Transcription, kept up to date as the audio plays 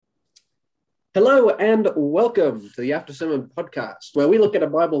Hello and welcome to the After Sermon podcast, where we look at a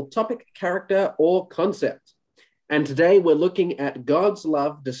Bible topic, character, or concept. And today we're looking at God's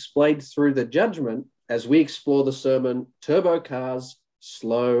love displayed through the judgment as we explore the sermon Turbo Cars,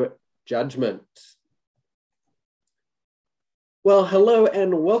 Slow Judgment. Well, hello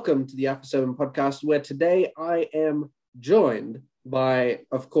and welcome to the After Sermon podcast, where today I am joined by,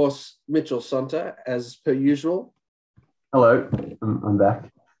 of course, Mitchell Sonta, as per usual. Hello, I'm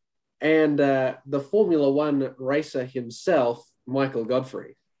back. And the Formula One racer himself, Michael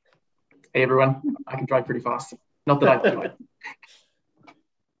Godfrey. Hey everyone, I can drive pretty fast. Not that I do it.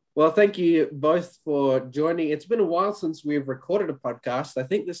 Well, thank you both for joining. It's been a while since we've recorded a podcast. I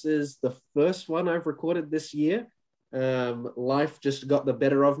think this is the first one I've recorded this year. Life just got the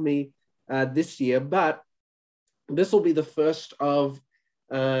better of me this year, but this will be the first of,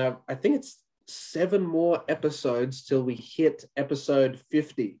 I think it's 7 more episodes till we hit episode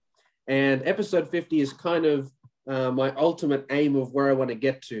 50. And episode 50 is kind of my ultimate aim of where I want to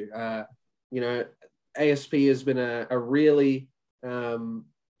get to. ASP has been a really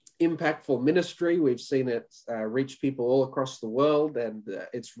impactful ministry. We've seen it reach people all across the world, and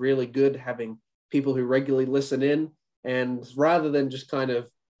it's really good having people who regularly listen in. And rather than just kind of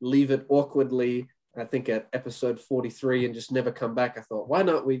leave it awkwardly, I think at episode 43 and just never come back, I thought, why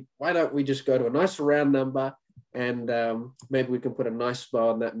don't we just go to a nice round number, and maybe we can put a nice bow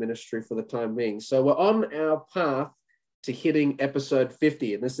on that ministry for the time being. So we're on our path to hitting episode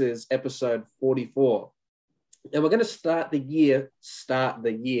 50, and this is episode 44. And we're going to start the year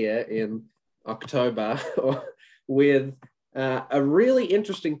in October with a really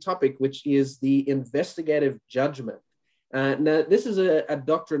interesting topic, which is the investigative judgment. Now, this is a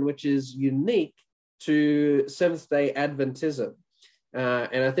doctrine which is unique to Seventh-day Adventism.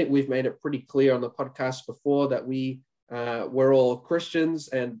 And I think we've made it pretty clear on the podcast before that we're all Christians,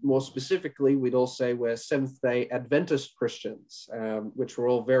 and more specifically, we'd all say we're Seventh-day Adventist Christians, which we're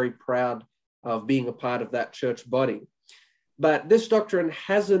all very proud of being a part of that church body. But this doctrine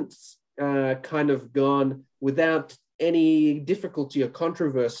hasn't kind of gone without any difficulty or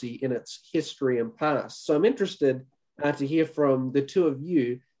controversy in its history and past. So I'm interested to hear from the two of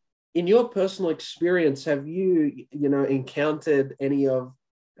you. In your personal experience, have you encountered any of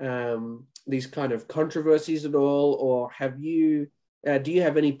these kind of controversies at all, or do you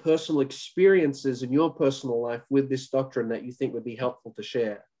have any personal experiences in your personal life with this doctrine that you think would be helpful to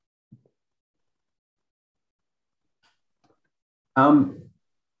share? I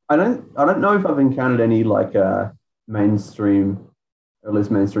don't know if I've encountered any mainstream, or at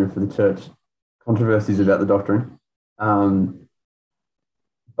least mainstream for the church, controversies about the doctrine.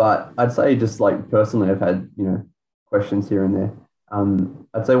 But I'd say just personally, I've had, questions here and there.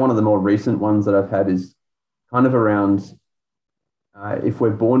 I'd say one of the more recent ones that I've had is kind of around if we're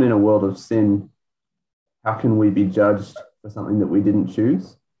born in a world of sin, how can we be judged for something that we didn't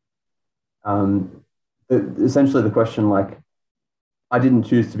choose? Essentially the question, I didn't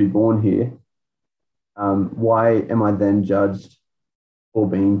choose to be born here. Why am I then judged for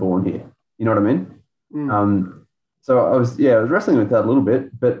being born here? You know what I mean? Mm. So I was wrestling with that a little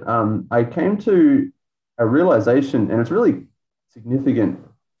bit, but I came to a realization, and it's really significant,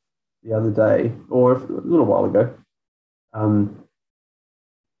 the other day, or a little while ago.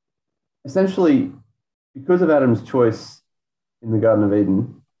 Essentially, because of Adam's choice in the Garden of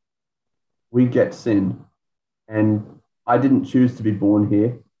Eden, we get sin, and I didn't choose to be born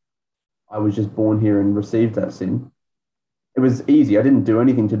here. I was just born here and received that sin. It was easy. I didn't do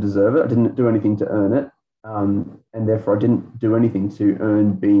anything to deserve it. I didn't do anything to earn it. And therefore I didn't do anything to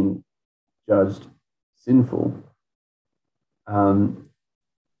earn being judged sinful.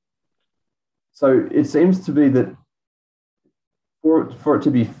 So it seems to be that for it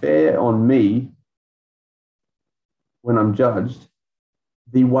to be fair on me when I'm judged,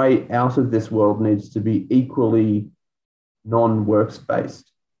 the way out of this world needs to be equally non-works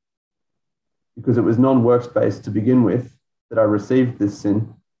based. Because it was non-works based to begin with that I received this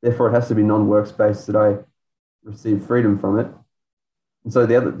sin, therefore it has to be non-works based that I receive freedom from it. And so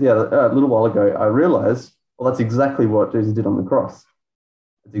the other a little while ago, I realized, well, that's exactly what Jesus did on the cross.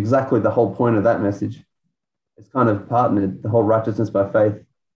 It's exactly the whole point of that message. It's kind of partnered, the whole righteousness by faith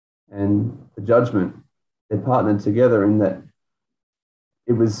and the judgment. They're partnered together in that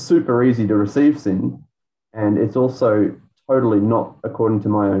it was super easy to receive sin, and it's also totally not according to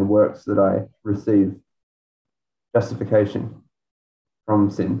my own works that I receive justification from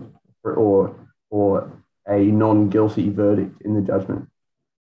sin or a non-guilty verdict in the judgment.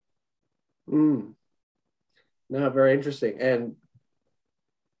 No, very interesting. And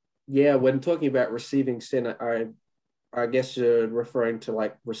yeah, when talking about receiving sin, I guess you're referring to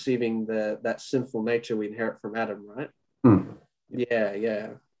like receiving that sinful nature we inherit from Adam, right? Hmm. Yeah, yeah.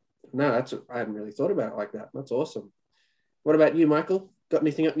 No, I hadn't really thought about it like that. That's awesome. What about you, Michael? Got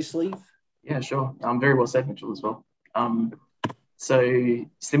anything up your sleeve? Yeah, sure. Very well said, Mitchell, as well. So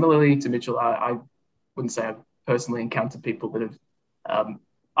similarly to Mitchell, I wouldn't say I've personally encountered people that have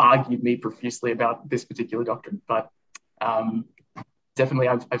argued me profusely about this particular doctrine, but um, definitely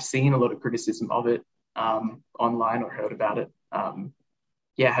I've seen a lot of criticism of it online or heard about it.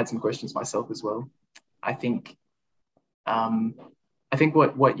 Yeah, I had some questions myself as well. I think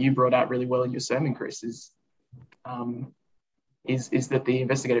what you brought out really well in your sermon, Chris, um, is that the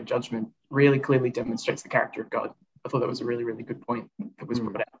investigative judgment really clearly demonstrates the character of God. I thought that was a really, really good point that was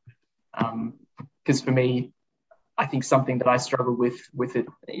brought out. Because for me, I think something that I struggle with it,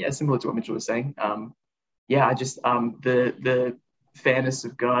 yeah, similar to what Mitchell was saying. I just the fairness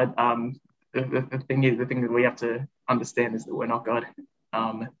of God. The thing that we have to understand is that we're not God,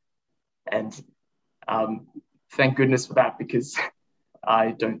 and thank goodness for that, because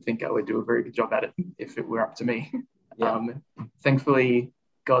I don't think I would do a very good job at it if it were up to me. Yeah. Thankfully,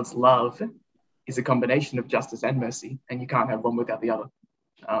 God's love is a combination of justice and mercy, and you can't have one without the other.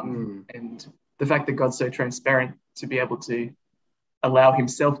 And the fact that God's so transparent to be able to allow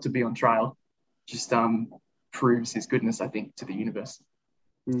himself to be on trial just proves his goodness, I think, to the universe.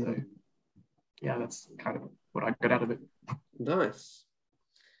 So, yeah, that's kind of what I got out of it. Nice.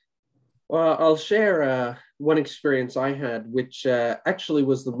 Well, I'll share one experience I had, which actually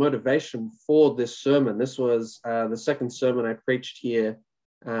was the motivation for this sermon. This was the second sermon I preached here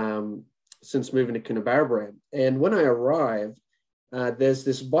since moving to Coonabarabran. And when I arrived, there's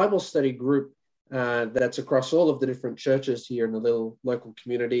this Bible study group that's across all of the different churches here in the little local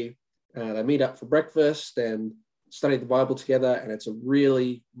community. They meet up for breakfast and study the Bible together, and it's a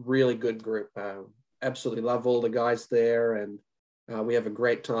really, really good group. Absolutely love all the guys there, and we have a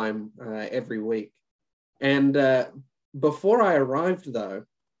great time every week. And before I arrived, though,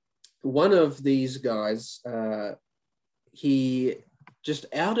 one of these guys, he just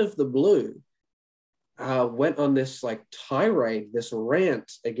out of the blue went on this like tirade, this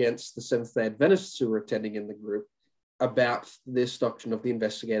rant against the Seventh-day Adventists who were attending in the group about this doctrine of the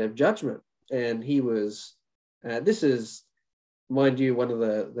investigative judgment. And he was, this is, mind you, one of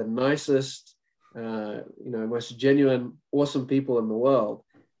the nicest, most genuine, awesome people in the world.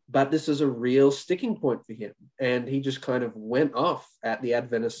 But this is a real sticking point for him. And he just kind of went off at the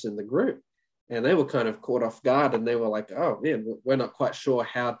Adventists in the group. And they were kind of caught off guard, and they were like, oh man, we're not quite sure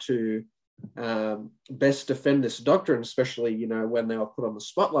how to best defend this doctrine, especially, when they were put on the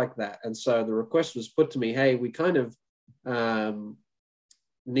spot like that. And so the request was put to me, hey, we kind of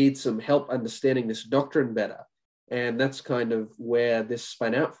need some help understanding this doctrine better. And that's kind of where this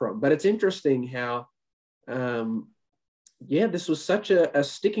spun out from. But it's interesting how, this was such a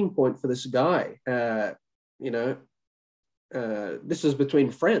sticking point for this guy. This was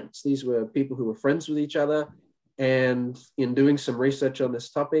between friends. These were people who were friends with each other. And in doing some research on this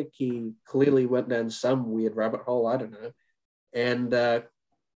topic, he clearly went down some weird rabbit hole. I don't know. And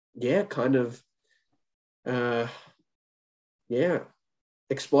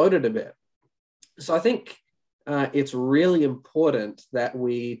exploded a bit. So I think it's really important that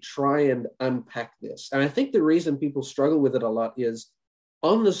we try and unpack this. And I think the reason people struggle with it a lot is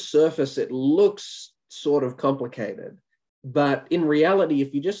on the surface, it looks sort of complicated. But in reality,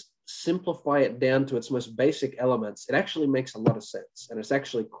 if you just simplify it down to its most basic elements, it actually makes a lot of sense. And it's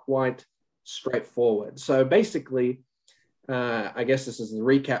actually quite straightforward. So basically, I guess this is the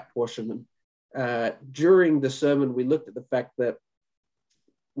recap portion. During the sermon, we looked at the fact that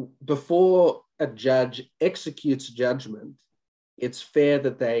before a judge executes judgment, it's fair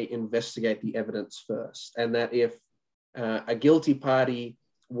that they investigate the evidence first. And that if a guilty party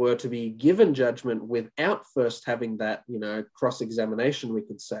were to be given judgment without first having that, cross-examination, we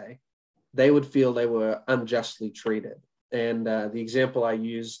could say, they would feel they were unjustly treated. And the example I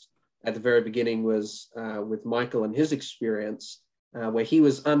used at the very beginning was with Michael and his experience, where he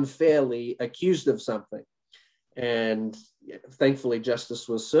was unfairly accused of something. And thankfully, justice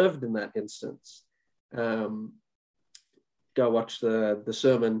was served in that instance. Go watch the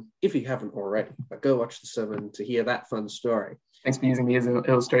sermon if you haven't already, but go watch the sermon to hear that fun story. Thanks for using me as an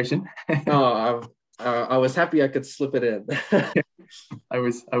illustration. I was happy I could slip it in. I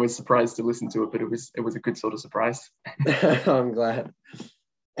was surprised to listen to it, but it was a good sort of surprise. I'm glad.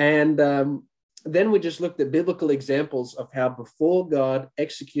 And then we just looked at biblical examples of how before God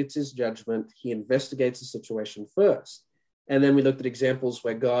executes his judgment, he investigates the situation first. And then we looked at examples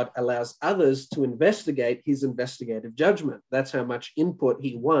where God allows others to investigate his investigative judgment. That's how much input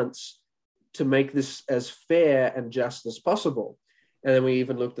he wants to make this as fair and just as possible. And then we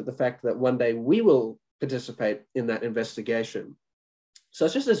even looked at the fact that one day we will participate in that investigation. So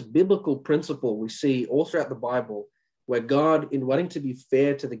it's just this biblical principle we see all throughout the Bible, where God, in wanting to be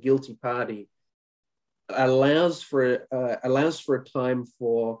fair to the guilty party, allows for a time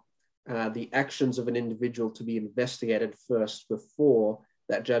for the actions of an individual to be investigated first before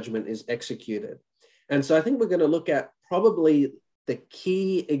that judgment is executed. And so I think we're going to look at probably the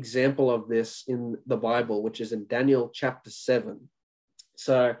key example of this in the Bible, which is in Daniel chapter 7.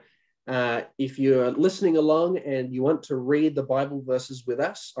 So if you're listening along and you want to read the Bible verses with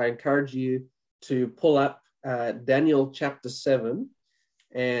us, I encourage you to pull up Daniel chapter 7,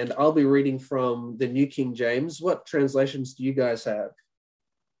 and I'll be reading from the New King James. What translations do you guys have?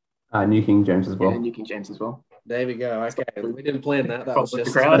 New King James as well. Yeah, New King James as well. There we go. Okay, we didn't plan that. That was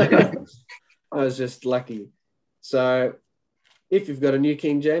just I was just lucky. So if you've got a New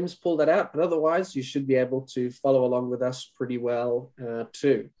King James, pull that out. But otherwise, you should be able to follow along with us pretty well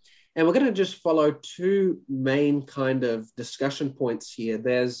too. And we're going to just follow two main kind of discussion points here.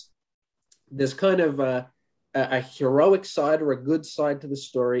 There's kind of a heroic side or a good side to the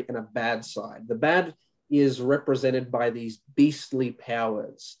story and a bad side. The bad is represented by these beastly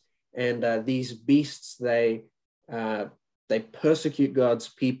powers. And these beasts, they persecute God's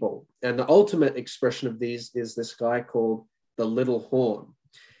people. And the ultimate expression of these is this guy called the Little Horn.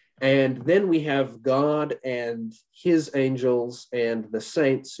 And then we have God and his angels and the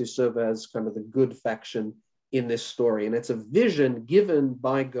saints who serve as kind of the good faction in this story. And it's a vision given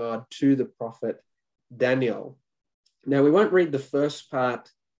by God to the prophet Daniel. Now, we won't read the first part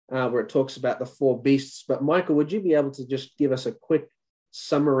where it talks about the four beasts, but Michael, would you be able to just give us a quick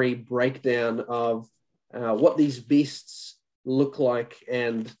summary breakdown of what these beasts look like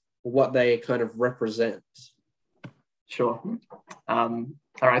and what they kind of represent? Sure.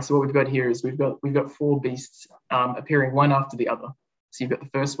 All right. So what we've got here is we've got four beasts appearing one after the other. So you've got the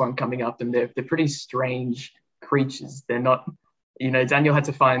first one coming up, and they're pretty strange creatures. They're not, Daniel had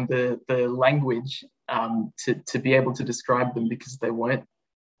to find the language to be able to describe them because they weren't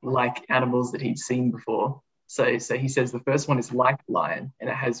like animals that he'd seen before. So he says the first one is like a lion, and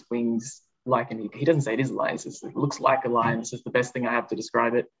it has wings like an eagle. He doesn't say it is a lion. He says it looks like a lion. This is the best thing I have to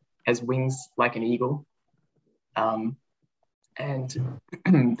describe it. Has wings like an eagle. And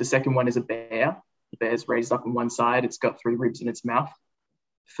the second one is a bear. The bear's raised up on one side. It's got 3 ribs in its mouth.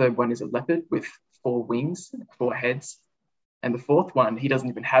 The third one is a leopard with 4 wings, 4 heads. And the fourth one, he doesn't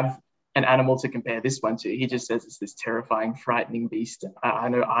even have an animal to compare this one to. He just says it's this terrifying, frightening beast. I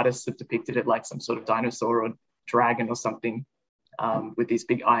know artists have depicted it like some sort of dinosaur or dragon or something with these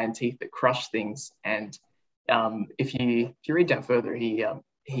big iron teeth that crush things. And if you read down further,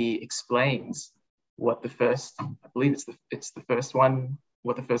 he explains what the first, I believe it's the first one,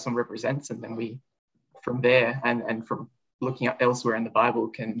 what the first one represents, and then we, from there and from looking up elsewhere in the Bible,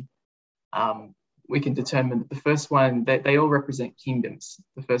 we can determine that the first one, they all represent kingdoms.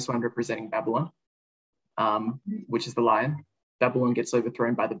 The first one representing Babylon, which is the lion. Babylon gets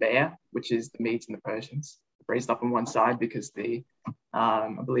overthrown by the bear, which is the Medes and the Persians, raised up on one side because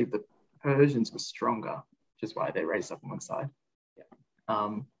I believe the Persians were stronger, which is why they raised up on one side.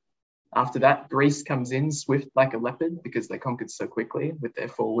 After that, Greece comes in swift like a leopard because they conquered so quickly with their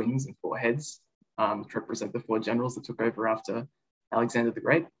 4 wings and 4 heads, which represent the 4 generals that took over after Alexander the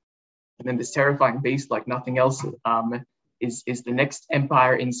Great. And then this terrifying beast, like nothing else, is the next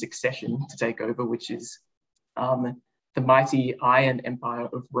empire in succession to take over, which is the mighty Iron Empire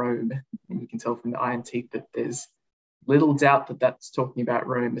of Rome. And you can tell from the iron teeth that there's little doubt that that's talking about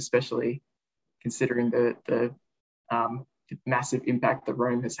Rome, especially considering the massive impact that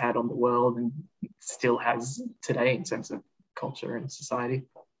Rome has had on the world and still has today in terms of culture and society.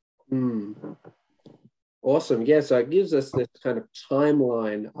 Awesome. Yeah, so it gives us this kind of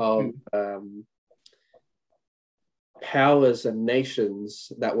timeline of powers and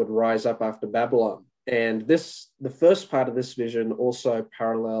nations that would rise up after Babylon. And the first part of this vision also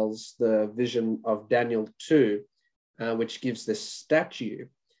parallels the vision of Daniel 2, which gives this statue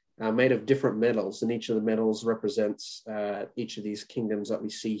made of different metals, and each of the metals represents each of these kingdoms that we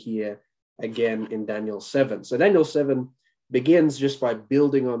see here again in Daniel 7. So Daniel 7 begins just by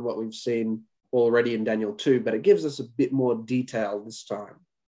building on what we've seen already in Daniel 2, but it gives us a bit more detail this time.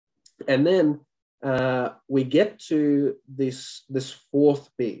 And then we get to this fourth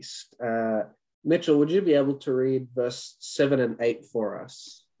beast. Mitchell, would you be able to read verse 7 and 8 for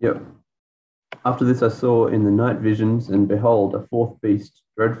us? Yep. After this I saw in the night visions, and behold, a fourth beast,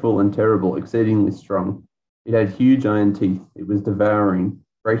 dreadful and terrible, exceedingly strong. It had huge iron teeth. It was devouring,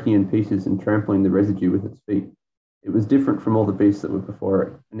 breaking in pieces and trampling the residue with its feet. It was different from all the beasts that were before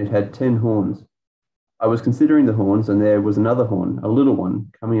it, and it had 10 horns. I was considering the horns, and there was another horn, a little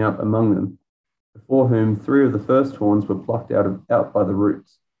one, coming up among them, before whom 3 of the first horns were plucked out by the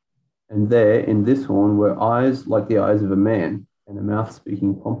roots. And there, in this horn, were eyes like the eyes of a man, and a mouth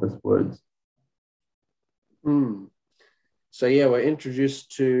speaking pompous words. So yeah, we're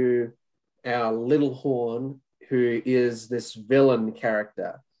introduced to our little horn, who is this villain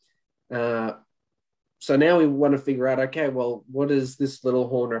character. So now we want to figure out, okay, well, what does this little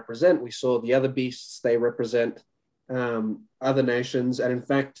horn represent? We saw the other beasts, they represent other nations. And in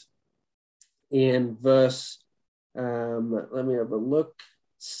fact, in verse, let me have a look,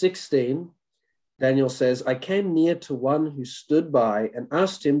 16, Daniel says, I came near to one who stood by and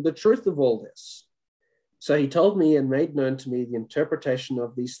asked him the truth of all this. So he told me and made known to me the interpretation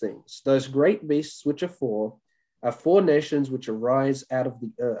of these things. Those great beasts which are 4 nations which arise out of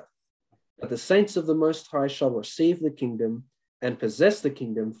the earth. But the saints of the Most High shall receive the kingdom and possess the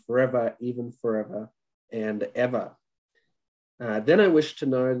kingdom forever, even forever and ever. Then I wish to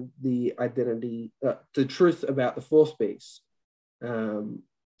know the truth about the 4th beast. And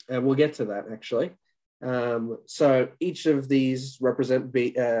we'll get to that, actually. So each of these represent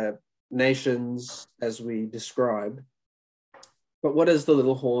nations, as we described. But what does the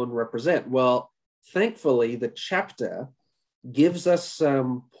little horn represent? Well, thankfully, the chapter gives us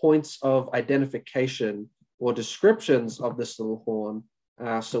some points of identification or descriptions of this little horn,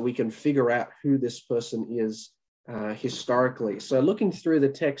 so we can figure out who this person is historically. So looking through the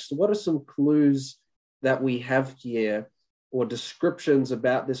text, what are some clues that we have here or descriptions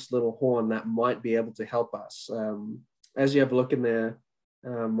about this little horn that might be able to help us? As you have a look in there,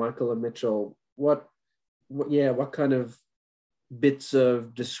 Michael and Mitchell, what kind of bits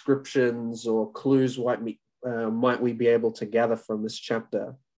of descriptions or clues might we be able to gather from this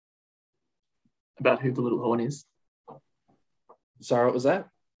chapter? About who the little horn is. Sorry, what was that?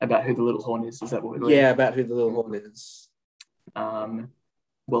 About who the little horn is that what we're doing? Yeah, about who the little horn is.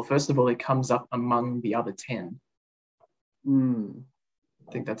 Well, first of all, it comes up among the other 10.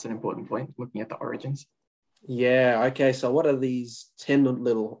 I think that's an important point, looking at the origins. Yeah, okay, so what are these 10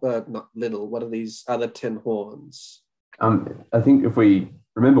 what are these other 10 horns? I think if we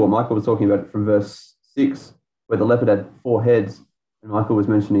remember what Michael was talking about from verse 6, where the leopard had 4 heads, and Michael was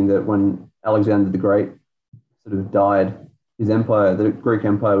mentioning that when Alexander the Great sort of died, his empire, the Greek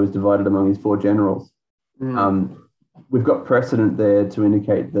Empire, was divided among his 4 generals. We've got precedent there to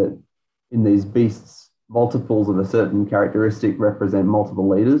indicate that in these beasts, multiples of a certain characteristic represent multiple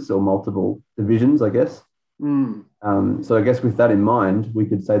leaders or multiple divisions, I guess. So I guess with that in mind, we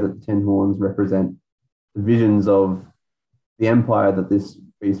could say that the 10 horns represent divisions of the empire that this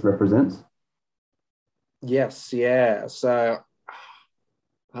beast represents. Yes, yeah. So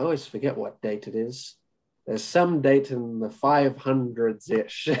I always forget what date it is. There's some date in the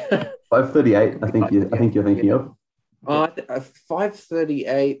 500s-ish. 538, I think you're thinking of.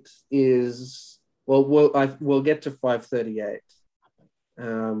 538 is, we'll get to 538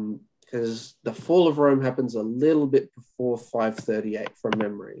 because the fall of Rome happens a little bit before 538 from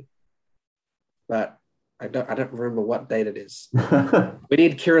memory, but I don't remember what date it is. We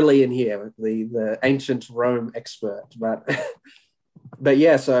need Kirili in here, the ancient Rome expert, but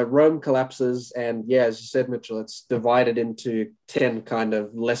yeah, so Rome collapses, and yeah, as you said, Mitchell, it's divided into 10 kind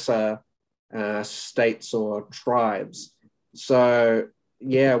of lesser states or tribes. So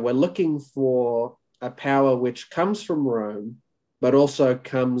yeah, we're looking for a power which comes from Rome, but also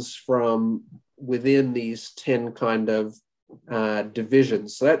comes from within these 10 kind of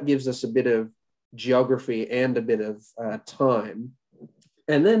divisions. So that gives us a bit of geography and a bit of time.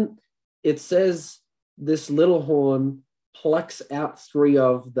 And then it says this little horn plucks out 3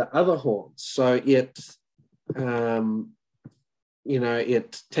 of the other horns. So it,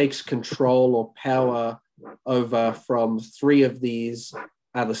 it takes control or power over from 3 of these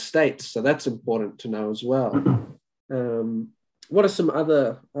other states. So that's important to know as well. What are some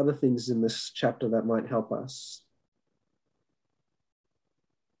other things in this chapter that might help us?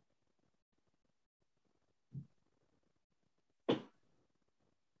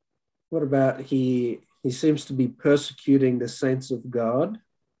 What about he seems to be persecuting the saints of God,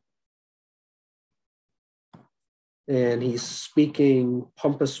 and he's speaking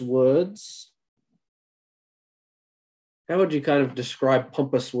pompous words. How would you kind of describe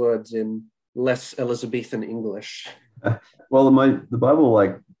pompous words in less Elizabethan English? Well, the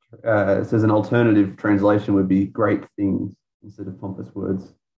Bible says an alternative translation would be great things instead of pompous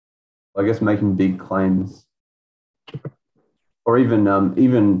words. I guess making big claims, or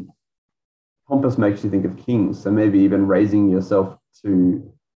even pompous makes you think of kings. So maybe even raising yourself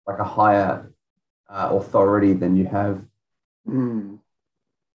to like a higher authority than you have. No,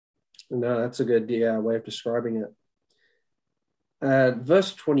 that's a good way of describing it.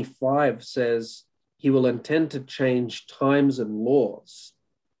 Verse 25 says, he will intend to change times and laws.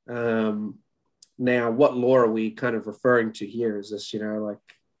 Now, what law are we kind of referring to here? Is this, like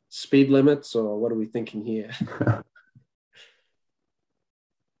speed limits, or what are we thinking here?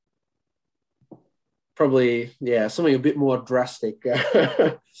 Probably, something a bit more drastic.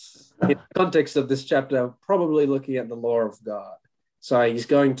 In the context of this chapter, probably looking at the law of God. So he's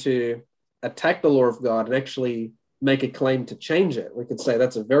going to attack the law of God and actually make a claim to change it. We could say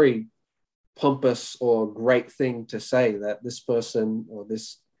that's a very pompous or great thing to say, that this person or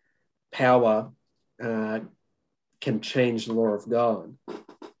this power can change the law of God.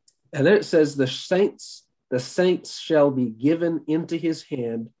 And then it says, the saints shall be given into his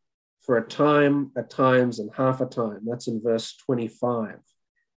hand for a time, a times, and half a time. That's in verse 25.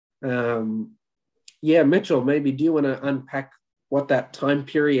 Mitchell, maybe do you want to unpack what that time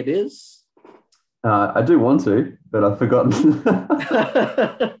period is? I do want to, but I've forgotten.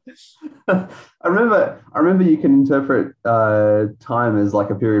 I remember you can interpret time as like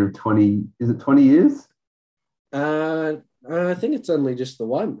a period of 20. Is it 20 years? I think it's only just the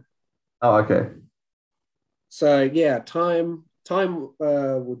one. Oh, okay. So time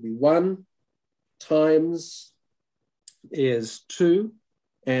would be 1, times is 2,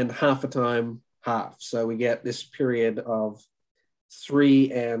 and half a time, half. So we get this period of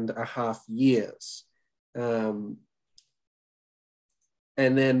 3.5 years. And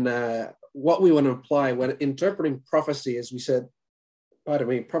then what we want to apply when interpreting prophecy, as we said,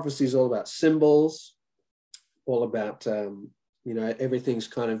 prophecy is all about symbols, all about, everything's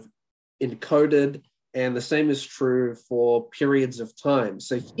kind of encoded, and the same is true for periods of time.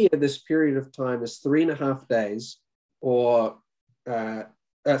 So here, this period of time is 3.5 days, or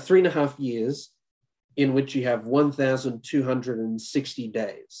 3.5 years, in which you have 1,260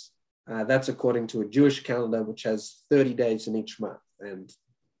 days. That's according to a Jewish calendar, which has 30 days in each month. And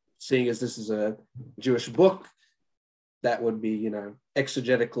seeing as this is a Jewish book, that would be,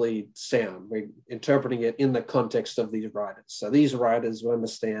 exegetically sound. We're interpreting it in the context of these writers. So these writers will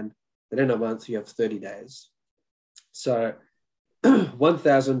understand that in a month you have 30 days. So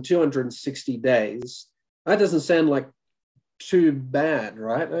 1,260 days, that doesn't sound like too bad,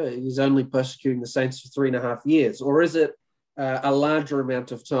 right? He's only persecuting the saints for 3.5 years. Or is it a larger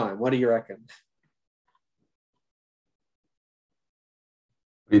amount of time? What do you reckon?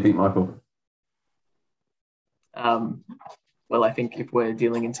 What do you think, Michael? Well, I think if we're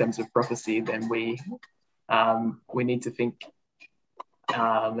dealing in terms of prophecy, then we need to think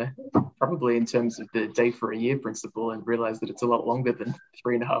probably in terms of the day for a year principle, and realize that it's a lot longer than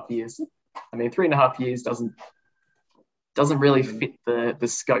 3.5 years. I mean, 3.5 years doesn't really fit the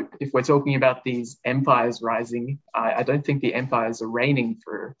scope. If we're talking about these empires rising, I don't think the empires are reigning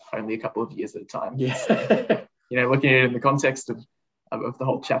for only a couple of years at a time. Yeah. So, looking at it in the context of the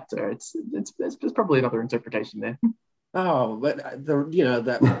whole chapter, it's probably another interpretation there. Oh, but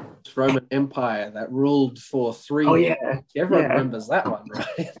that Roman Empire that ruled for 3 years. Yeah. Everyone remembers that one,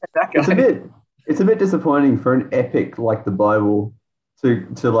 right? That guy. It's a bit disappointing for an epic like the Bible to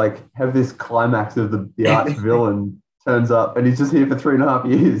like have this climax of the arch villain turns up and he's just here for 3.5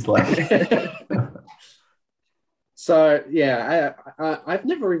 years. Like, so I've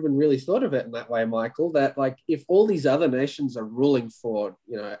never even really thought of it in that way, Michael. That like if all these other nations are ruling for,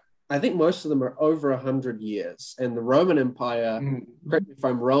 I think most of them are over 100 years, and the Roman Empire, correct me if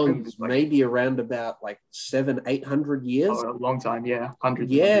I'm wrong, is maybe around about like 700-800 years. Oh, a long time, yeah,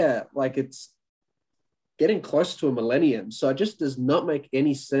 hundreds. Yeah, like it's getting close to a millennium. So it just does not make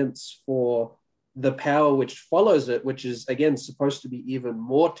any sense for the power which follows it, which is again supposed to be even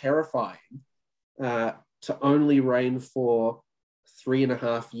more terrifying, to only reign for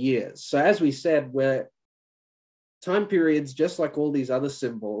 3.5 years. So as we said, we're time periods, just like all these other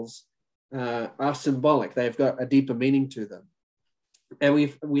symbols, are symbolic. They've got a deeper meaning to them. And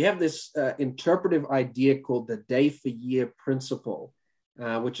we have this interpretive idea called the day for year principle,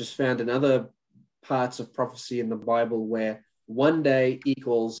 which is found in other parts of prophecy in the Bible, where 1 day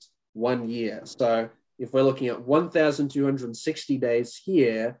equals 1 year. So if we're looking at 1,260 days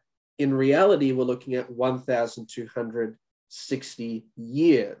here, in reality, we're looking at 1,260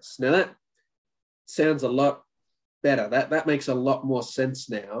 years. Now that sounds a lot better. That makes a lot more sense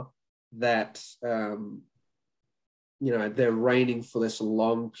now that they're reigning for this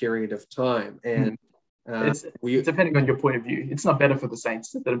long period of time. And it's depending on your point of view, it's not better for the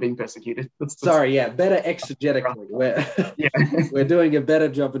saints that are being persecuted. Better exegetically. We're doing a better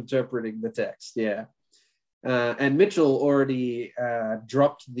job interpreting the text. And Mitchell already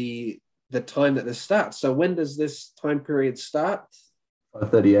dropped the the time that this starts. So when does this time period start?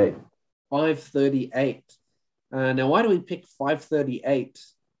 538. 538. Now, why do we pick 538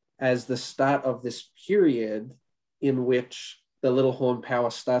 as the start of this period in which the little horn power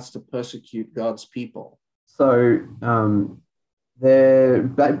starts to persecute God's people? So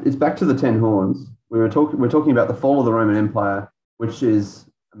it's back to the 10 horns. We're talking about the fall of the Roman Empire, which is,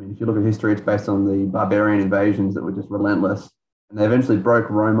 I mean, if you look at history, it's based on the barbarian invasions that were just relentless. And they eventually broke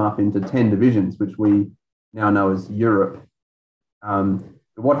Rome up into 10 divisions, which we now know as Europe.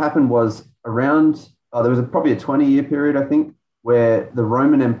 What happened was there was probably a 20-year period, I think, where the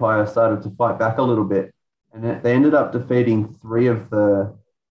Roman Empire started to fight back a little bit. And they ended up defeating three of the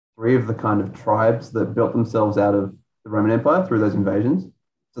kind of tribes that built themselves out of the Roman Empire through those invasions.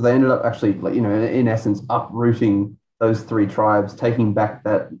 So they ended up actually, in essence, uprooting those three tribes, taking back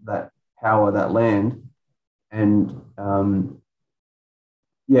that power, that land. And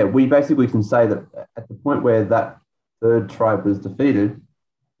we basically can say that at the point where that third tribe was defeated,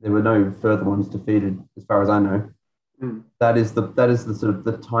 there were no further ones defeated, as far as I know. Mm. That is the sort of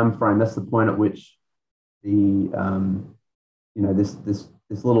the time frame. That's the point at which the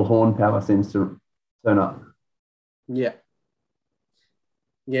this little horn power seems to turn up. Yeah.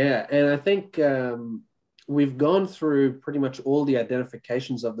 Yeah, and I think we've gone through pretty much all the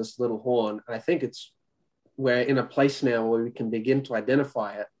identifications of this little horn. I think we're in a place now where we can begin to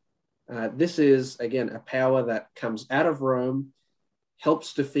identify it. This is, again, a power that comes out of Rome,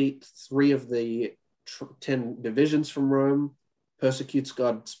 helps defeat three of the 10 divisions from Rome, persecutes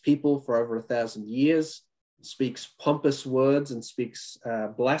God's people for over 1,000 years, speaks pompous words and speaks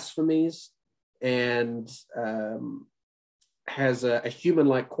blasphemies, and has a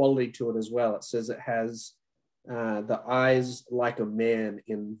human-like quality to it as well. It says it has the eyes like a man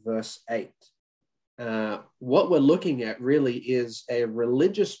in verse 8. What we're looking at really is a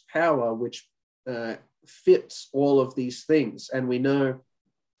religious power which fits all of these things. And we know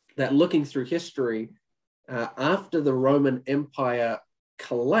that looking through history, after the Roman Empire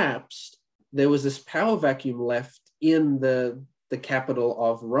collapsed, there was this power vacuum left in the capital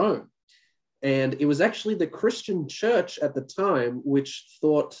of Rome. And it was actually the Christian church at the time which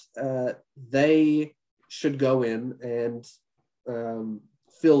thought they should go in and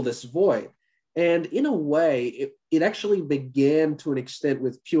fill this void. And in a way, it actually began to an extent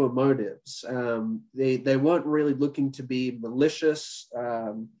with pure motives. They weren't really looking to be malicious.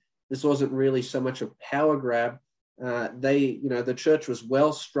 This wasn't really so much a power grab. The church was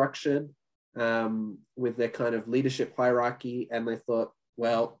well structured with their kind of leadership hierarchy, and they thought,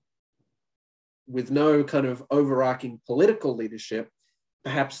 well, with no kind of overarching political leadership,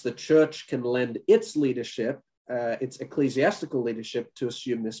 perhaps the church can lend its leadership, its ecclesiastical leadership, to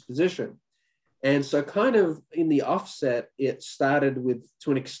assume this position. And so kind of in the offset, it started with,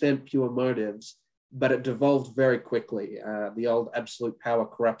 to an extent, pure motives, but it devolved very quickly. The old absolute power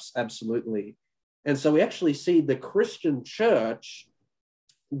corrupts absolutely. And so we actually see the Christian church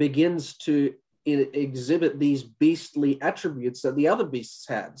begins to exhibit these beastly attributes that the other beasts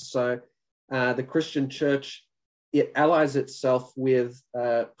had. So the Christian church, it allies itself with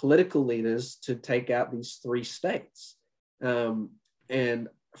political leaders to take out these three states. And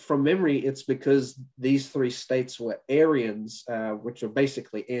from memory, it's because these three states were Arians, which are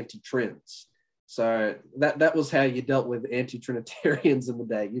basically anti-Trins. So that was how you dealt with anti-Trinitarians in the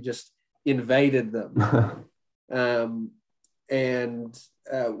day. You just invaded them.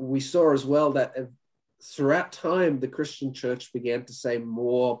 We saw as well that throughout time, the Christian church began to say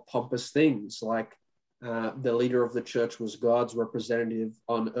more pompous things, like the leader of the church was God's representative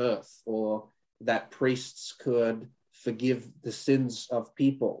on earth, or that priests could forgive the sins of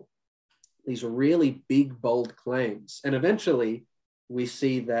people. These are really big, bold claims. And eventually, we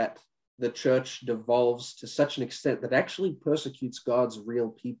see that the church devolves to such an extent that actually persecutes God's real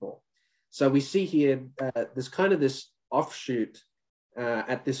people. So we see here there's kind of this offshoot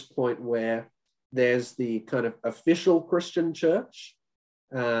at this point where there's the kind of official Christian church,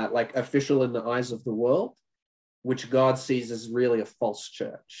 like official in the eyes of the world, which God sees as really a false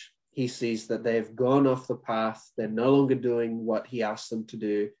church. He sees that they've gone off the path. They're no longer doing what he asked them to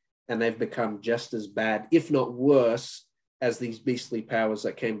do, and they've become just as bad, if not worse, as these beastly powers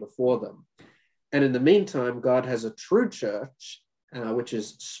that came before them. And in the meantime, God has a true church, which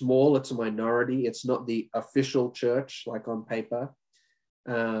is small. It's a minority. It's not the official church like on paper.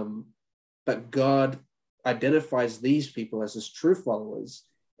 But God identifies these people as his true followers,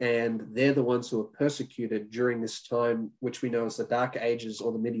 and they're the ones who are persecuted during this time, which we know as the Dark Ages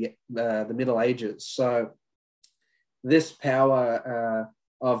or the Middle Ages. So this power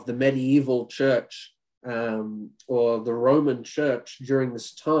of the medieval church or the Roman church during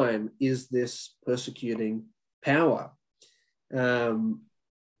this time is this persecuting power. And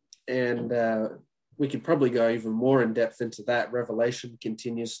we could probably go even more in depth into that. Revelation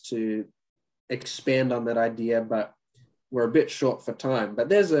continues to expand on that idea, but we're a bit short for time. But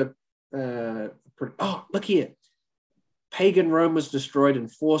there's look here. Pagan Rome was destroyed in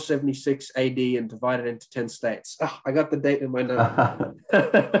 476 AD and divided into 10 states. Oh, I got the date in my note.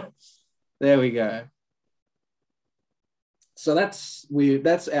 There we go. So that's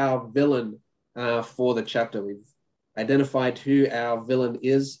our villain for the chapter. We've identified who our villain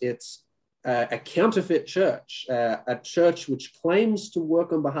is. It's a counterfeit church, a church which claims to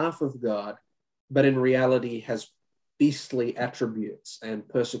work on behalf of God, but in reality has beastly attributes and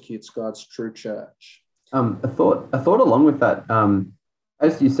persecutes God's true church. A thought along with that,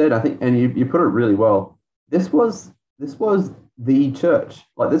 as you said, I think, and you put it really well. This was the church.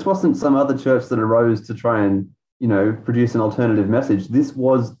 Like, this wasn't some other church that arose to try and, produce an alternative message. This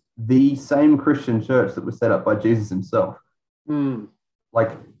was the same Christian church that was set up by Jesus himself.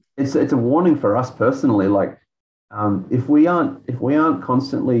 Like, it's a warning for us personally. Like, if we aren't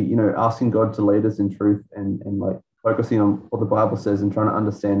constantly, asking God to lead us in truth and like focusing on what the Bible says and trying to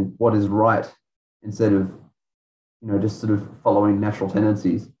understand what is right, instead of, just sort of following natural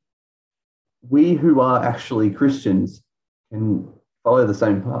tendencies, we who are actually Christians can follow the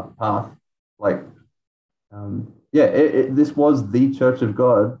same path. Like, this was the Church of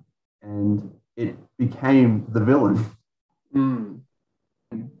God, and it became the villain.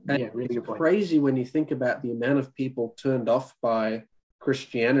 Yeah, really good point. Crazy when you think about the amount of people turned off by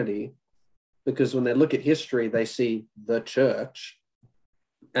Christianity, because when they look at history, they see the church,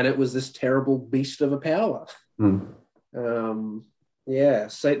 and it was this terrible beast of a power.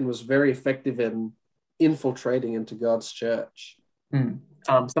 Satan was very effective in infiltrating into God's church.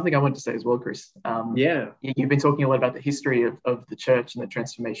 Something I wanted to say as well, Chris. You've been talking a lot about the history of the church and the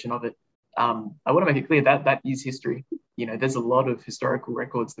transformation of it. I want to make it clear that is history. There's a lot of historical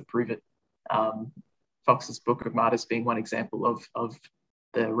records that prove it. Fox's Book of Martyrs being one example of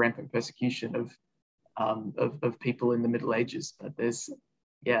the rampant persecution of people in the Middle Ages. But there's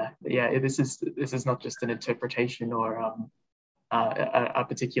this is not just an interpretation or a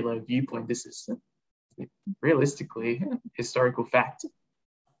particular viewpoint. This is realistically historical fact.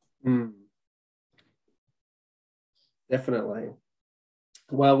 Definitely.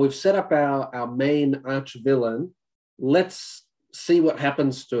 Well, we've set up our main arch villain. Let's see what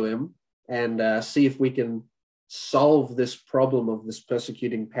happens to him and see if we can solve this problem of this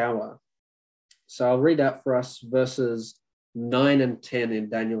persecuting power. So I'll read out for us verses 9 and 10 in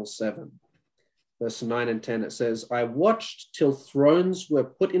Daniel 7. Verse 9 and 10, it says, I watched till thrones were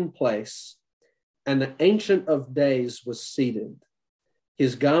put in place, and the Ancient of Days was seated.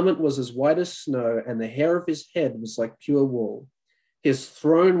 His garment was as white as snow, and the hair of his head was like pure wool. His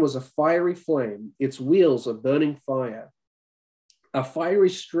throne was a fiery flame, its wheels a burning fire. A fiery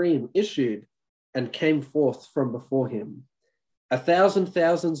stream issued and came forth from before him. 1,000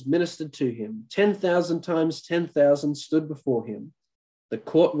 thousands ministered to him. 10,000 times 10,000 stood before him. The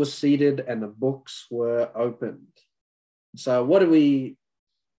court was seated and the books were opened. So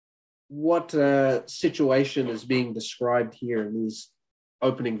what situation is being described here in these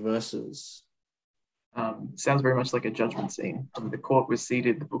opening verses? Sounds very much like a judgment scene. The court was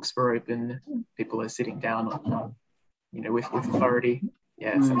seated, the books were open, people are sitting down on, with authority.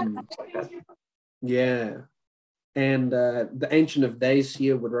 Yeah, something like that. Yeah. And the Ancient of Days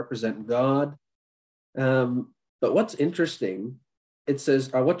here would represent God. But what's interesting, it says,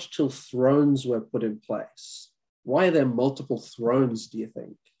 I watched till thrones were put in place. Why are there multiple thrones, do you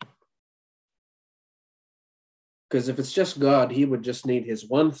think? Because if it's just God, he would just need his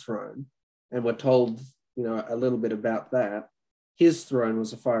one throne. And we're told, a little bit about that. His throne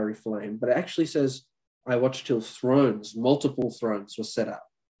was a fiery flame, but it actually says, I watched till thrones, multiple thrones were set up.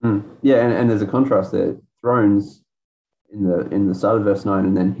 Yeah, and there's a contrast there. Thrones in the start of verse 9,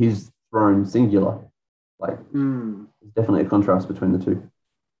 and then his throne singular. Like, there's definitely a contrast between the two.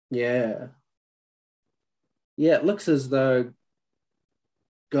 Yeah. Yeah, it looks as though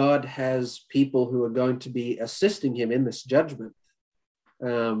God has people who are going to be assisting him in this judgment.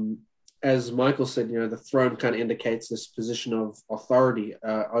 As Michael said, the throne kind of indicates this position of authority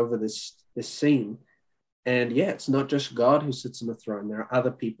over this scene. And yeah, it's not just God who sits on the throne. There are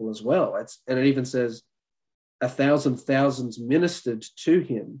other people as well. And it even says 1,000 thousands ministered to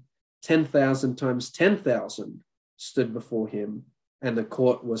him. 10,000 times 10,000 stood before him, and the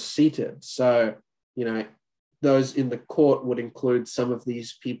court was seated. So, those in the court would include some of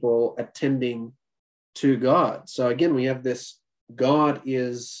these people attending to God. So again, we have this, God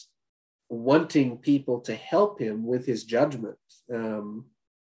is wanting people to help him with his judgment,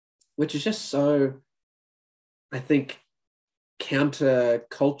 which is just so, I think,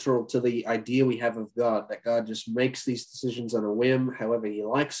 counter-cultural to the idea we have of God, that God just makes these decisions on a whim, however he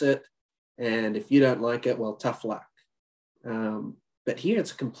likes it. And if you don't like it, well, tough luck. But here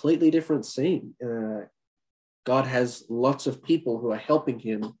it's a completely different scene. God has lots of people who are helping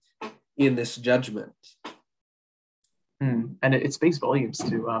him in this judgment. And it speaks volumes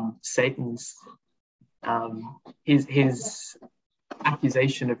to Satan's his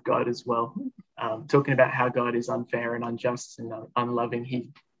accusation of God as well, talking about how God is unfair and unjust and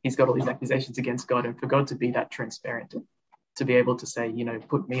unloving. He's got all these accusations against God, and for God to be that transparent, to be able to say,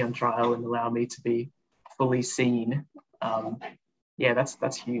 put me on trial and allow me to be fully seen.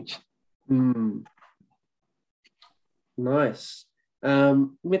 That's huge. Nice.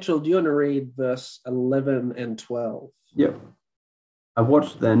 Mitchell, do you want to read verse 11 and 12? Yep. I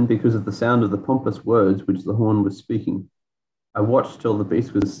watched then because of the sound of the pompous words which the horn was speaking. I watched till the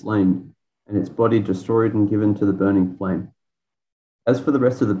beast was slain, and its body destroyed and given to the burning flame. As for the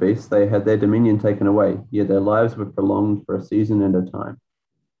rest of the beasts, they had their dominion taken away, yet their lives were prolonged for a season and a time.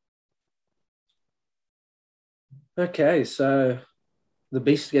 Okay, so the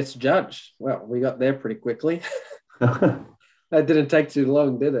beast gets judged. Well, we got there pretty quickly. That didn't take too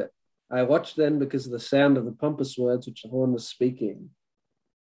long, did it? I watched then because of the sound of the pompous words which the horn was speaking.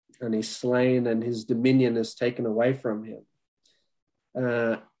 And he's slain, and his dominion is taken away from him.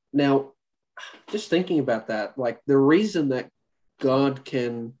 Now, just thinking about that, like the reason that God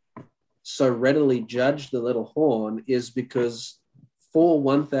can so readily judge the little horn is because for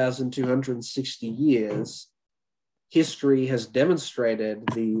 1,260 years, history has demonstrated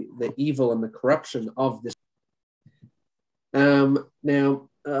the evil and the corruption of this. Now,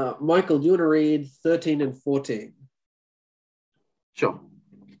 Michael, do you want to read 13 and 14? Sure.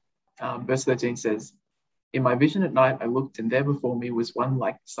 Verse 13 says, in my vision at night I looked, and there before me was one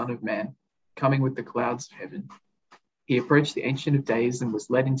like the Son of Man, coming with the clouds of heaven. He approached the Ancient of Days and was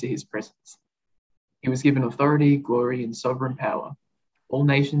led into his presence. He was given authority, glory, and sovereign power. All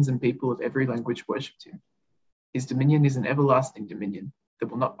nations and people of every language worshipped him. His dominion is an everlasting dominion that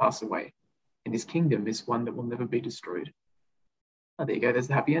will not pass away, and his kingdom is one that will never be destroyed. Oh, there you go. There's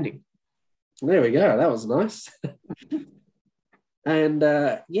the happy ending. There we go. That was nice. And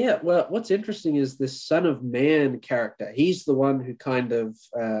well, what's interesting is this Son of Man character. He's the one who kind of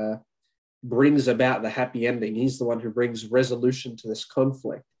brings about the happy ending. He's the one who brings resolution to this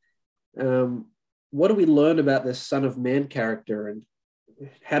conflict. What do we learn about this Son of Man character, and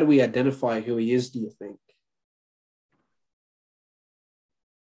how do we identify who he is, do you think?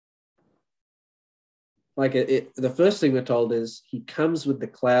 Like the first thing we're told is he comes with the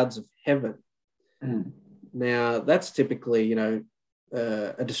clouds of heaven. Now, that's typically,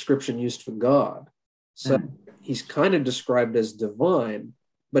 a description used for God. So he's kind of described as divine,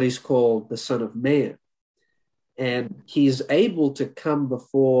 but he's called the Son of Man. And he's able to come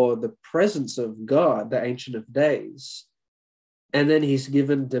before the presence of God, the Ancient of Days. And then he's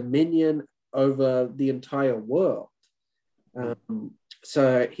given dominion over the entire world.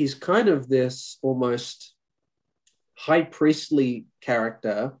 So he's kind of this almost high priestly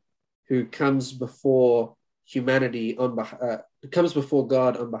character who comes before humanity comes before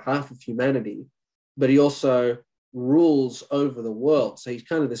God on behalf of humanity, but he also rules over the world. So he's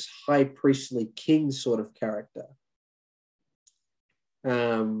kind of this high priestly king sort of character.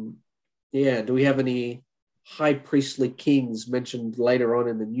 Do we have any high priestly kings mentioned later on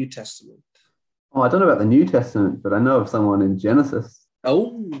in the New Testament? Oh, I don't know about the New Testament, but I know of someone in Genesis.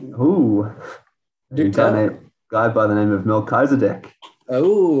 Oh, a guy by the name of Melchizedek.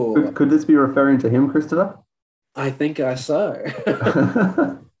 Oh, could this be referring to him, Christopher? I think I saw.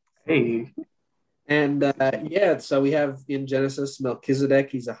 Hey. And so we have in Genesis Melchizedek.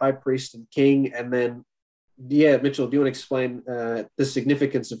 He's a high priest and king. And then, Mitchell, do you want to explain the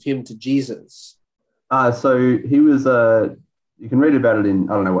significance of him to Jesus? So he was, you can read about it in,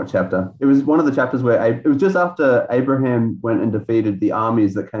 I don't know what chapter. It was one of the chapters where it was just after Abraham went and defeated the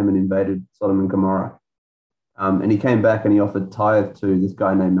armies that came and invaded Sodom and Gomorrah. And he came back and he offered tithe to this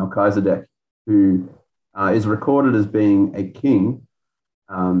guy named Melchizedek, who is recorded as being a king,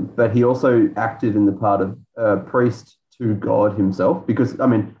 but he also acted in the part of a priest to God himself, because,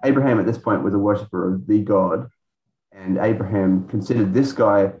 Abraham at this point was a worshipper of the God, and Abraham considered this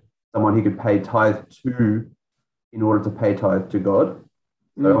guy someone he could pay tithe to in order to pay tithe to God.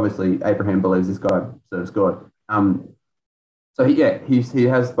 So obviously Abraham believes this guy serves God. So he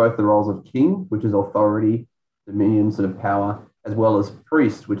has both the roles of king, which is authority, dominion, sort of power, as well as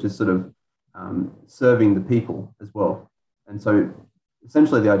priest, which is sort of serving the people as well. And so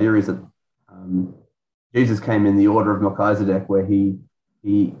essentially the idea is that Jesus came in the order of Melchizedek, where he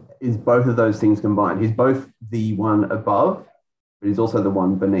is both of those things combined. He's both the one above, but he's also the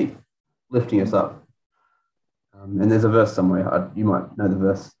one beneath, lifting us up. And there's a verse somewhere. You might know the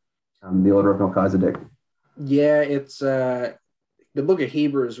verse, the order of Melchizedek. Yeah, it's the book of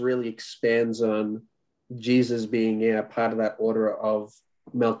Hebrews really expands on Jesus being part of that order of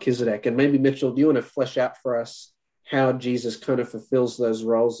Melchizedek. And maybe, Mitchell, do you want to flesh out for us how Jesus kind of fulfills those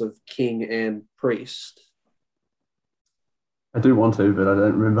roles of king and priest? I do want to, but I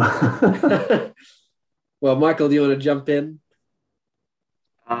don't remember. Well, Michael, do you want to jump in?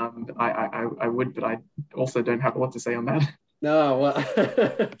 I would, but I also don't have a lot to say on that. No, well,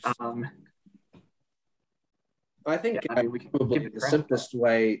 I think probably the simplest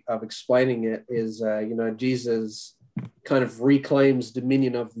way of explaining it is, Jesus kind of reclaims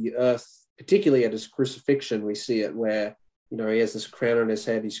dominion of the earth, particularly at his crucifixion. We see it where, he has this crown on his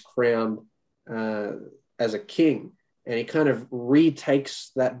head. He's crowned as a king, and he kind of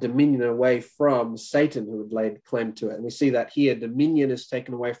retakes that dominion away from Satan, who had laid claim to it. And we see that here, dominion is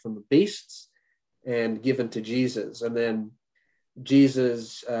taken away from the beasts and given to Jesus. And then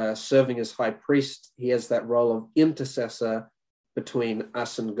Jesus, serving as high priest, he has that role of intercessor between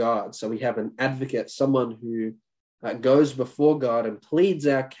us and God. So we have an advocate, someone who goes before God and pleads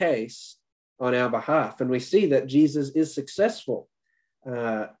our case on our behalf. And we see that Jesus is successful,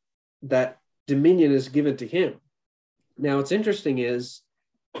 that dominion is given to him. Now, what's interesting is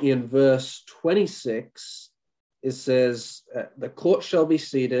in verse 26, it says, the court shall be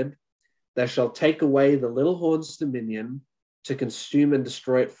seated, they shall take away the little horn's dominion, to consume and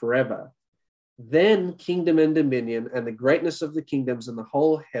destroy it forever. Then kingdom and dominion and the greatness of the kingdoms and the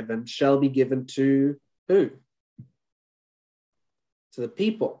whole heaven shall be given to who? To the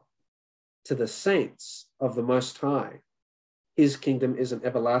people, to the saints of the Most High. His kingdom is an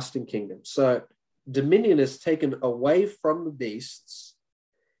everlasting kingdom. So dominion is taken away from the beasts.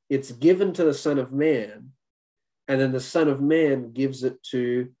 It's given to the Son of Man, and then the Son of Man gives it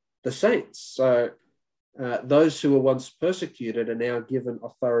to the saints. So those who were once persecuted are now given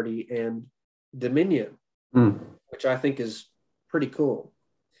authority and dominion, which I think is pretty cool.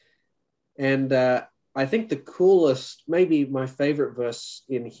 And I think the coolest, maybe my favorite verse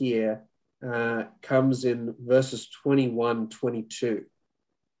in here comes in verses 21, 22.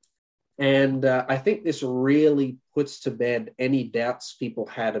 And I think this really puts to bed any doubts people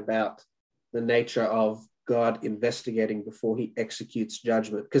had about the nature of God investigating before he executes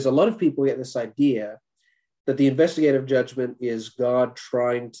judgment. Because a lot of people get this idea that the investigative judgment is God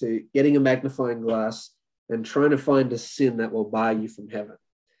getting a magnifying glass and trying to find a sin that will bar you from heaven.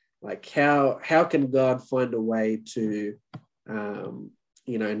 Like how can God find a way to,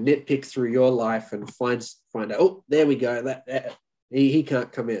 nitpick through your life and find out, oh, there we go, he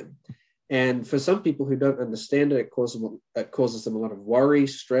can't come in. And for some people who don't understand it, it causes them a lot of worry,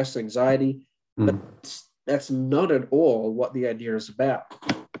 stress, anxiety. But that's not at all what the idea is about.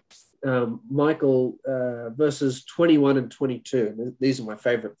 Michael, verses 21 and 22. These are my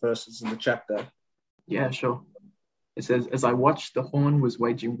favorite verses in the chapter. Yeah, sure. It says, as I watched, the horn was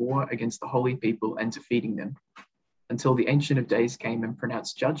waging war against the holy people and defeating them, until the Ancient of Days came and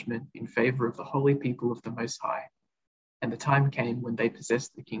pronounced judgment in favor of the holy people of the Most High. And the time came when they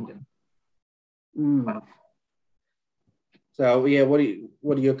possessed the kingdom. Wow. So, yeah, what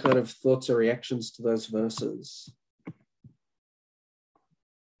are your kind of thoughts or reactions to those verses?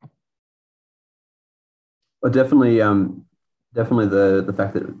 Well, definitely the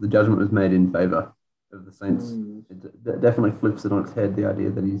fact that the judgment was made in favor of the saints. It definitely flips it on its head, the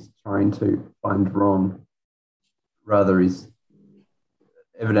idea that he's trying to find wrong. Rather, he's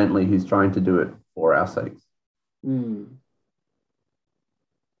trying to do it for our sakes.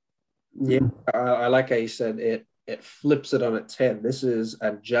 Yeah, I like how you said it flips it on its head. This is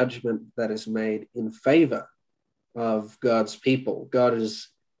a judgment that is made in favor of God's people. God is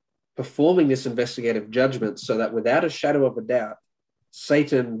performing this investigative judgment so that without a shadow of a doubt,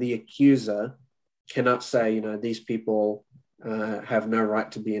 Satan, the accuser, cannot say, these people have no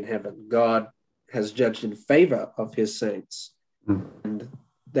right to be in heaven. God has judged in favor of his saints, and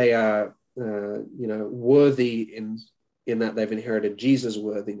they are, worthy in that they've inherited Jesus'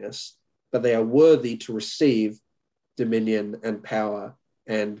 worthiness, but they are worthy to receive dominion and power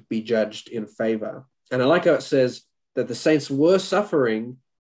and be judged in favor. And I like how it says that the saints were suffering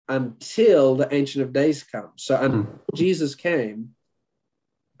until the Ancient of Days comes. So until Jesus came,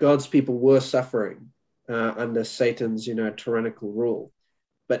 God's people were suffering under Satan's, tyrannical rule.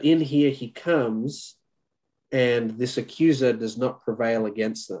 But in here he comes, and this accuser does not prevail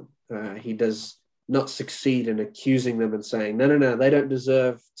against them. He does not succeed in accusing them and saying, no, they don't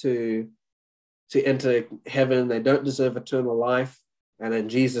deserve to to enter heaven. They don't deserve eternal life. And then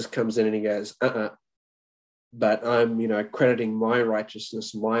Jesus comes in and he goes, but I'm, crediting my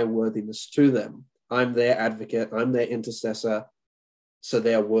righteousness, my worthiness to them. I'm their advocate. I'm their intercessor. So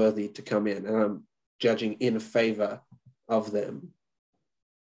they're worthy to come in. And I'm judging in favor of them.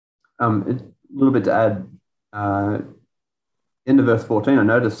 A little bit to add. Into verse 14, I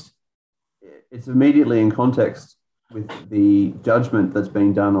noticed it's immediately in context with the judgment that's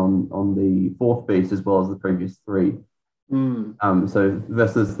being done on the fourth beast as well as the previous three. So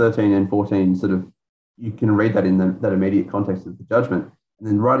verses 13 and 14 sort of, you can read that in that immediate context of the judgment. And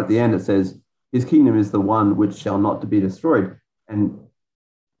then right at the end, it says, his kingdom is the one which shall not be destroyed. And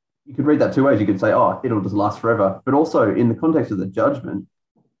you could read that two ways. You could say, it'll just last forever. But also in the context of the judgment,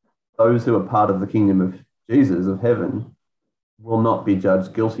 those who are part of the kingdom of Jesus, of heaven, will not be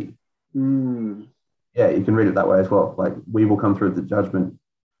judged guilty. Yeah, you can read it that way as well. Like, we will come through the judgment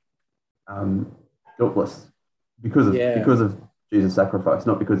guiltless because of Jesus' sacrifice,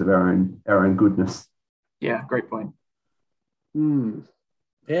 not because of our own goodness. Yeah, great point.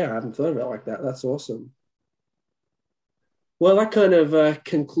 Yeah, I hadn't thought about it like that. That's awesome. Well, that kind of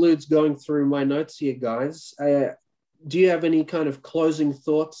concludes going through my notes here, guys. Do you have any kind of closing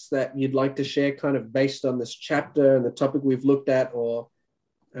thoughts that you'd like to share kind of based on this chapter and the topic we've looked at, or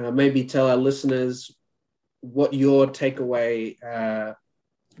maybe tell our listeners what your takeaway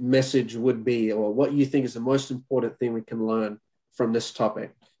message would be, or what you think is the most important thing we can learn from this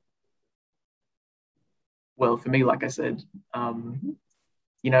topic? Well, for me, like I said,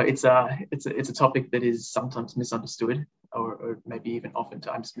 it's a topic that is sometimes misunderstood, or maybe even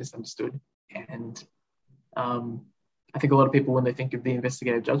oftentimes misunderstood. And I think a lot of people, when they think of the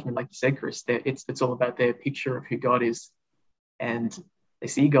investigative judgment, like you said, Chris, it's all about their picture of who God is. And they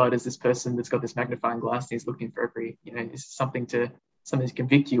see God as this person that's got this magnifying glass and he's looking for every, something to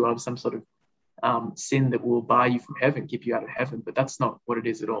convict you of, some sort of sin that will bar you from heaven, keep you out of heaven. But that's not what it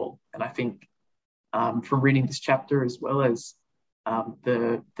is at all. And I think from reading this chapter, as well as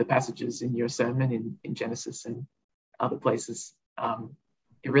the passages in your sermon in Genesis and other places,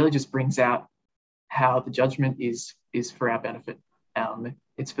 it really just brings out how the judgment is for our benefit.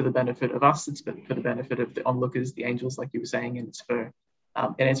 It's for the benefit of us. It's for the benefit of the onlookers, the angels, like you were saying, and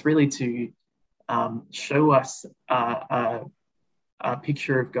it's really to show us a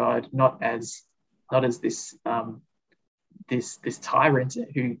picture of God, not as this this tyrant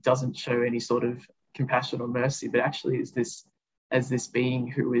who doesn't show any sort of compassion or mercy, but actually as this being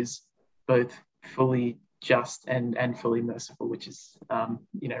who is both fully just and fully merciful, which is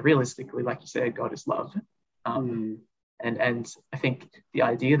realistically, like you said, God is love. And I think the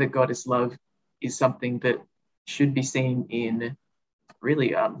idea that God is love is something that should be seen in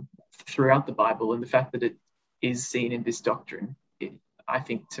really throughout the Bible, and the fact that it is seen in this doctrine, I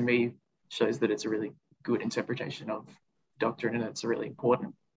think, to me, shows that it's a really good interpretation of doctrine, and it's a really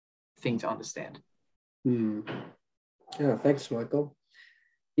important thing to understand. Yeah, thanks, Michael.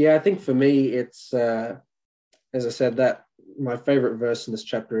 Yeah, I think for me, it's as I said, that my favorite verse in this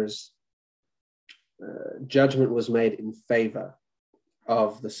chapter is judgment was made in favor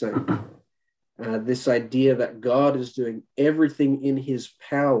of the saint. This idea that God is doing everything in his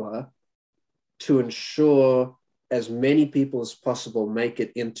power to ensure as many people as possible make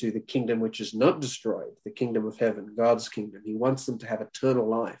it into the kingdom which is not destroyed, the kingdom of heaven, God's kingdom. He wants them to have eternal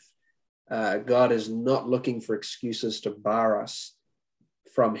life. God is not looking for excuses to bar us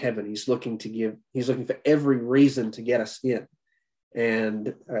from heaven. He's looking for every reason to get us in.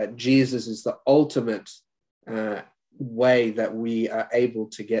 And Jesus is the ultimate way that we are able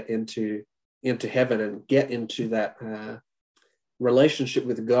to get into heaven and get into that relationship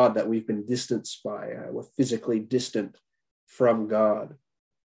with God that we've been distanced by. We're physically distant from God.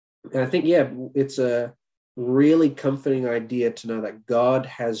 And I think, it's a really comforting idea to know that God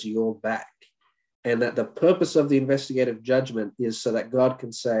has your back, and that the purpose of the investigative judgment is so that God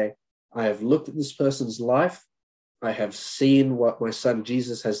can say, I have looked at this person's life. I have seen what my son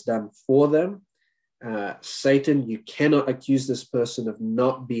Jesus has done for them. Satan, you cannot accuse this person of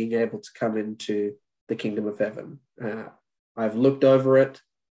not being able to come into the kingdom of heaven. I've looked over it,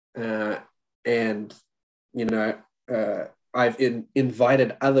 and I've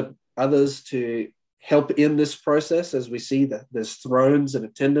invited others to help in this process. As we see that there's thrones and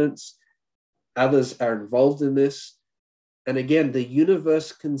attendants, others are involved in this. And again, the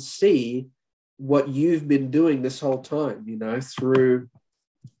universe can see what you've been doing this whole time, through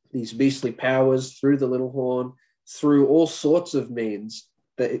these beastly powers, through the little horn, through all sorts of means.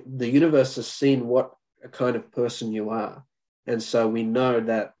 The universe has seen what a kind of person you are. And so we know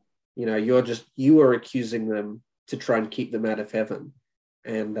that, you are accusing them to try and keep them out of heaven.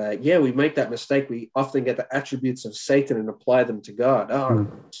 And we make that mistake. We often get the attributes of Satan and apply them to God.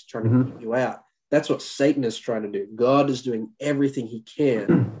 It's trying to get you out. That's what Satan is trying to do. God is doing everything he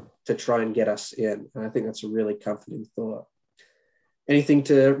can to try and get us in. And I think that's a really comforting thought. Anything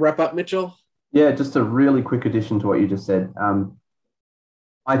to wrap up, Mitchell? Yeah, just a really quick addition to what you just said.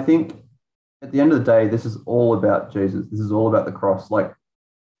 I think at the end of the day, this is all about Jesus. This is all about the cross. Like,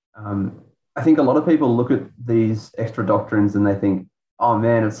 I think a lot of people look at these extra doctrines and they think, oh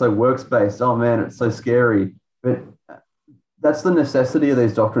man, it's so works-based. Oh man, it's so scary. But that's the necessity of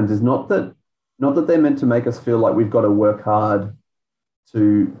these doctrines, is not that they're meant to make us feel like we've got to work hard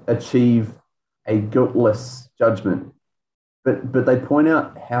to achieve a guiltless judgment. But they point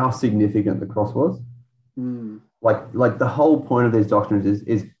out how significant the cross was. Like the whole point of these doctrines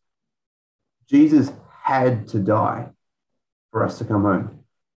is Jesus had to die for us to come home.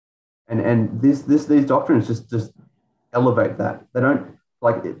 And these doctrines just elevate that. They don't,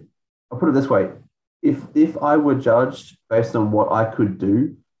 like it. I'll put it this way. If I were judged based on what I could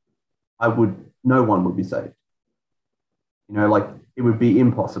do, no one would be saved. Like it would be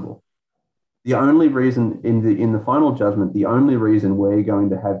impossible. The only reason in the final judgment, the only reason we're going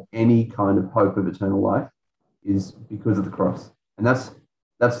to have any kind of hope of eternal life is because of the cross. And that's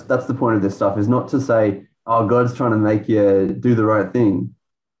the point of this stuff, is not to say, oh, God's trying to make you do the right thing.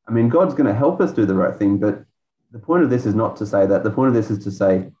 I mean, God's going to help us do the right thing, but the point of this is not to say that. The point of this is to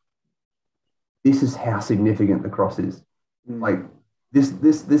say, this is how significant the cross is. Like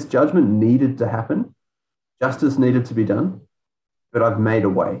this judgment needed to happen. Justice needed to be done, but I've made a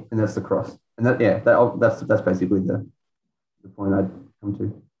way, and that's the cross. And that's basically the point I'd come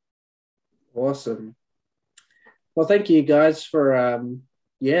to. Awesome. Well, thank you guys for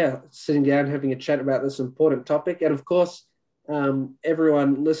sitting down, having a chat about this important topic. And of course,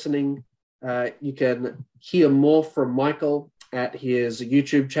 everyone listening, you can hear more from Michael at his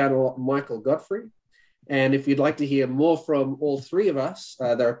YouTube channel, Michael Godfrey. And if you'd like to hear more from all three of us,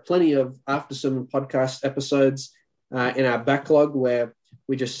 there are plenty of After Sermon podcast episodes in our backlog where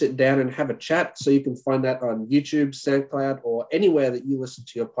we just sit down and have a chat. So you can find that on YouTube, SoundCloud, or anywhere that you listen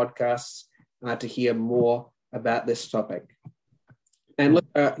to your podcasts to hear more about this topic. And look,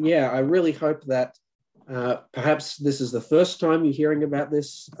 I really hope that perhaps this is the first time you're hearing about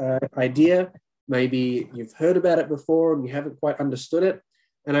this idea. Maybe you've heard about it before and you haven't quite understood it.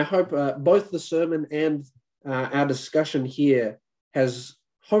 And I hope both the sermon and our discussion here has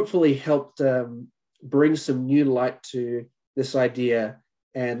hopefully helped bring some new light to this idea.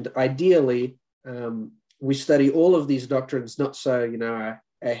 And ideally, we study all of these doctrines, not so,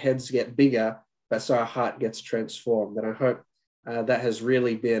 our heads get bigger, but so our heart gets transformed. And I hope that has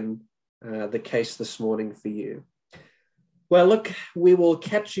really been the case this morning for you. Well, look, we will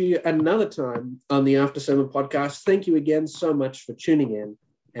catch you another time on the After Sermon podcast. Thank you again so much for tuning in,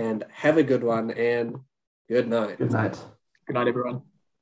 and have a good one, and good night. Good night. Good night, everyone.